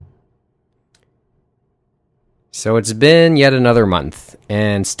So it's been yet another month,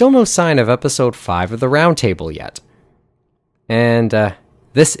 and still no sign of episode 5 of the Roundtable yet. And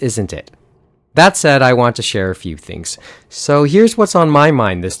this isn't it. That said, I want to share a few things. So here's what's on my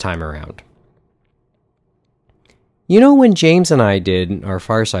mind this time around. You know, when James and I did our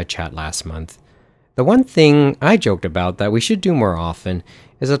Fireside Chat last month, the one thing I joked about that we should do more often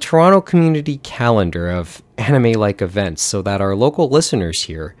is a Toronto community calendar of anime-like events so that our local listeners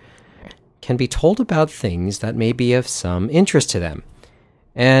here can be told about things that may be of some interest to them.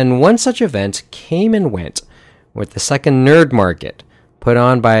 And one such event came and went with the second Nerd Market, put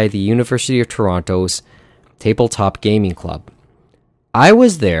on by the University of Toronto's Tabletop Gaming Club. I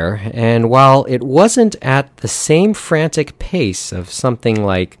was there, and while it wasn't at the same frantic pace of something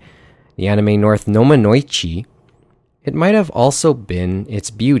like the Anime North Noma Noichi, it might have also been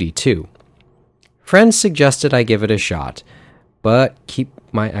its beauty too. Friends suggested I give it a shot, but keep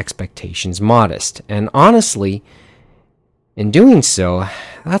my expectations modest. And honestly, in doing so,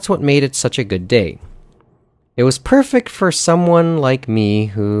 that's what made it such a good day. It was perfect for someone like me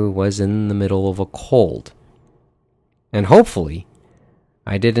who was in the middle of a cold. And hopefully,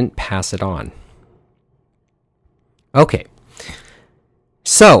 I didn't pass it on. Okay,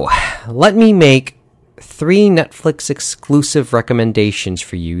 so let me make 3 Netflix exclusive recommendations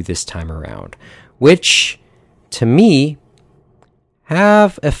for you this time around, which, to me,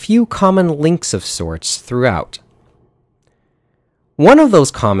 have a few common links of sorts throughout. One of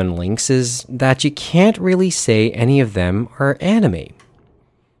those common links is that you can't really say any of them are anime.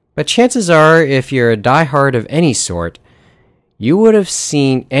 But chances are, if you're a diehard of any sort, you would have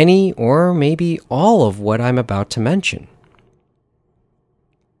seen any or maybe all of what I'm about to mention.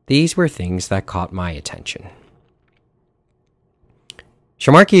 These were things that caught my attention.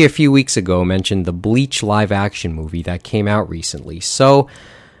 Shamarki a few weeks ago mentioned the Bleach live-action movie that came out recently, so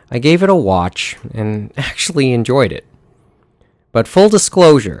I gave it a watch and actually enjoyed it. But full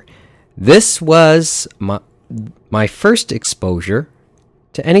disclosure, this was my first exposure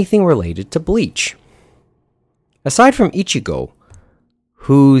to anything related to Bleach. Aside from Ichigo,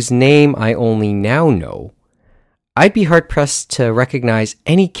 whose name I only now know, I'd be hard-pressed to recognize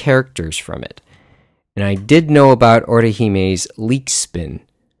any characters from it. And I did know about Orihime's leak spin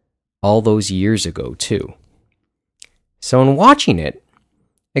all those years ago, too. So in watching it,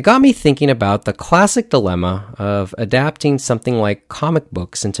 it got me thinking about the classic dilemma of adapting something like comic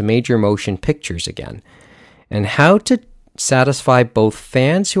books into major motion pictures again, and how to satisfy both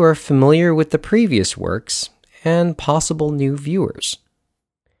fans who are familiar with the previous works and possible new viewers.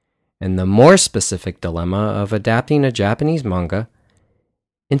 And the more specific dilemma of adapting a Japanese manga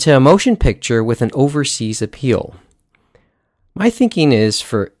into a motion picture with an overseas appeal. My thinking is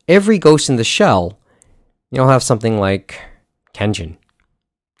for every Ghost in the Shell, you'll have something like Kenshin.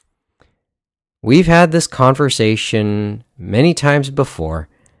 We've had this conversation many times before,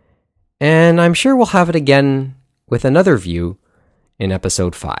 and I'm sure we'll have it again with another view in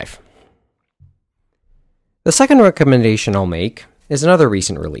episode 5. The second recommendation I'll make is another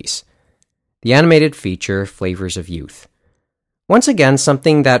recent release, the animated feature Flavors of Youth. Once again,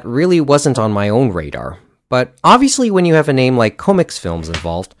 something that really wasn't on my own radar, but obviously when you have a name like Comics Films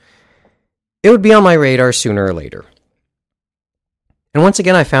involved, it would be on my radar sooner or later. And once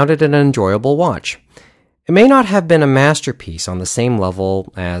again, I found it an enjoyable watch. It may not have been a masterpiece on the same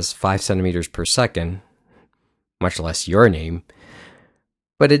level as 5 centimeters per second, much less Your Name,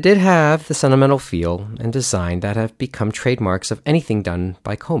 but it did have the sentimental feel and design that have become trademarks of anything done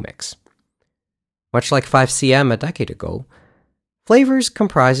by Comics. Much like 5cm a decade ago, Flavors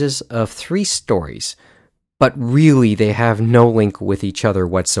comprises of 3 stories, but really they have no link with each other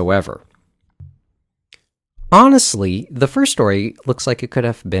whatsoever. Honestly, the first story looks like it could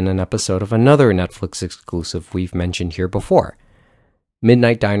have been an episode of another Netflix exclusive we've mentioned here before,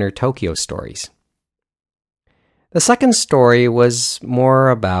 Midnight Diner Tokyo Stories. The second story was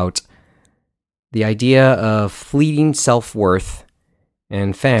more about the idea of fleeting self-worth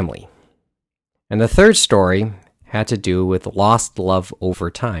and family. And the third story had to do with lost love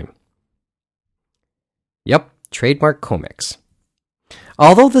over time. Yep, trademark Comics.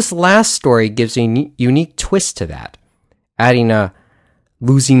 Although this last story gives a unique twist to that, adding a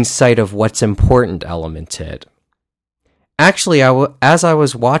losing sight of what's important element to it. Actually, as I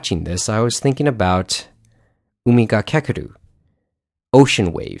was watching this, I was thinking about Umi ga Kekkuru,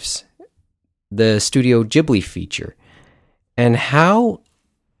 Ocean Waves, the Studio Ghibli feature, and how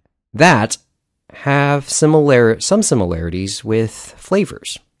that have some similarities with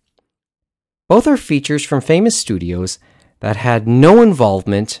Flavors. Both are features from famous studios that had no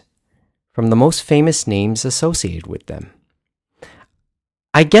involvement from the most famous names associated with them.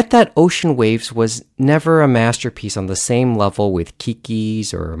 I get that Ocean Waves was never a masterpiece on the same level with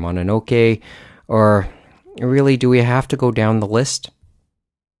Kiki's or Mononoke, or really, do we have to go down the list?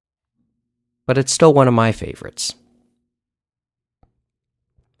 But it's still one of my favorites.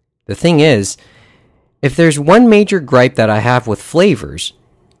 The thing is, if there's one major gripe that I have with Flavors,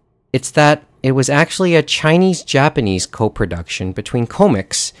 it's that it was actually a Chinese-Japanese co-production between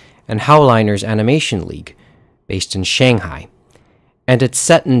Comics and Howliner's Animation League, based in Shanghai. And it's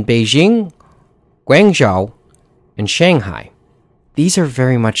set in Beijing, Guangzhou, and Shanghai. These are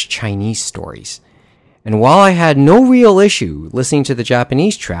very much Chinese stories. And while I had no real issue listening to the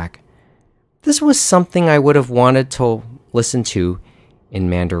Japanese track, this was something I would have wanted to listen to in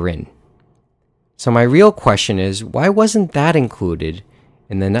Mandarin. So my real question is, why wasn't that included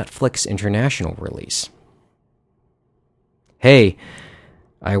in the Netflix international release? Hey,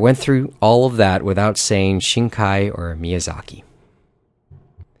 I went through all of that without saying Shinkai or Miyazaki.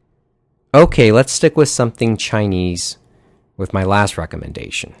 Okay, let's stick with something Chinese with my last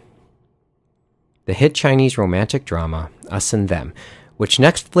recommendation. The hit Chinese romantic drama, Us and Them, which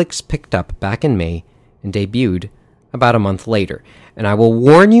Netflix picked up back in May and debuted about a month later. And I will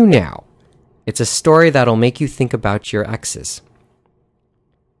warn you now, it's a story that'll make you think about your exes.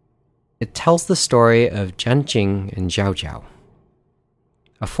 It tells the story of Jian Jing and Zhao Zhao,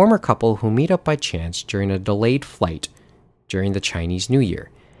 a former couple who meet up by chance during a delayed flight during the Chinese New Year.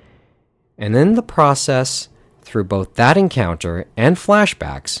 And in the process, through both that encounter and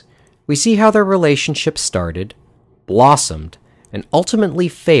flashbacks, we see how their relationship started, blossomed, and ultimately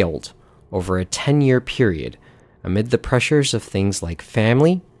failed over a 10-year period amid the pressures of things like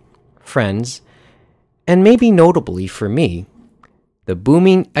family, friends, and maybe notably for me, the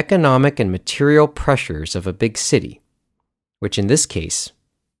booming economic and material pressures of a big city, which in this case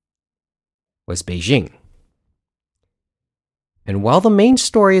was Beijing. And while the main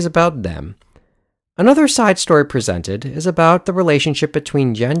story is about them, another side story presented is about the relationship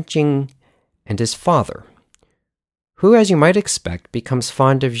between Jian Jing and his father, who, as you might expect, becomes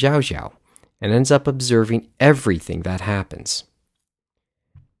fond of Zhao Zhao and ends up observing everything that happens.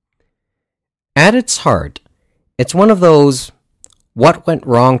 At its heart, it's one of those what went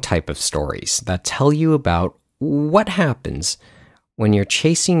wrong type of stories that tell you about what happens when you're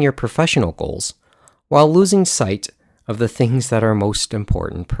chasing your professional goals while losing sight of the things that are most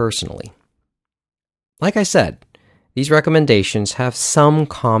important personally. Like I said, these recommendations have some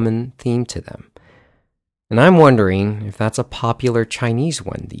common theme to them, and I'm wondering if that's a popular Chinese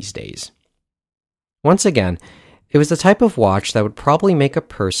one these days. Once again, it was the type of watch that would probably make a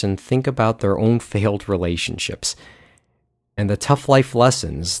person think about their own failed relationships and the tough life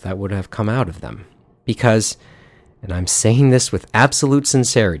lessons that would have come out of them. Because, and I'm saying this with absolute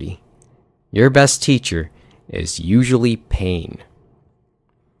sincerity, your best teacher is usually pain.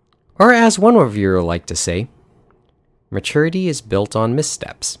 Or as one reviewer liked to say, maturity is built on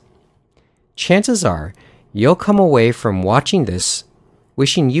missteps. Chances are you'll come away from watching this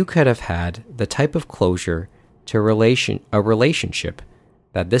wishing you could have had the type of closure to a relationship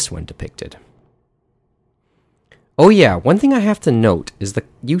that this one depicted. Oh yeah, one thing I have to note is the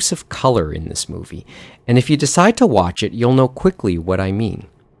use of color in this movie, and if you decide to watch it, you'll know quickly what I mean.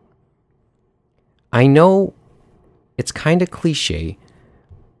 I know it's kind of cliche,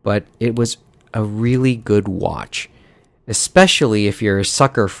 but it was a really good watch, especially if you're a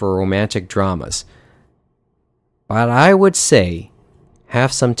sucker for romantic dramas. But I would say,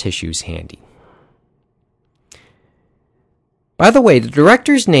 have some tissues handy. By the way, the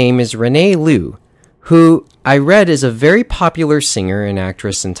director's name is Renee Liu, who I read is a very popular singer and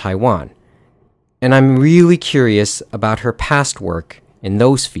actress in Taiwan, and I'm really curious about her past work in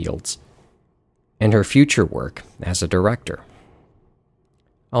those fields and her future work as a director.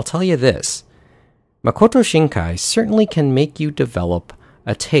 I'll tell you this, Makoto Shinkai certainly can make you develop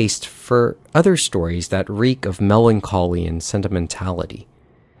a taste for other stories that reek of melancholy and sentimentality,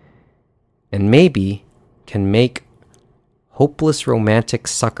 and maybe can make hopeless romantic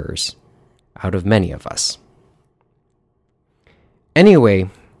suckers out of many of us. Anyway,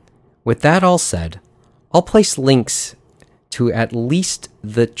 with that all said, I'll place links to at least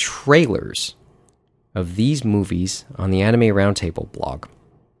the trailers of these movies on the Anime Roundtable blog.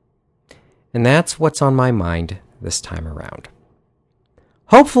 And that's what's on my mind this time around.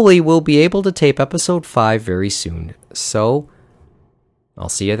 Hopefully we'll be able to tape episode 5 very soon, so I'll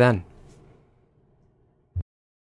see you then.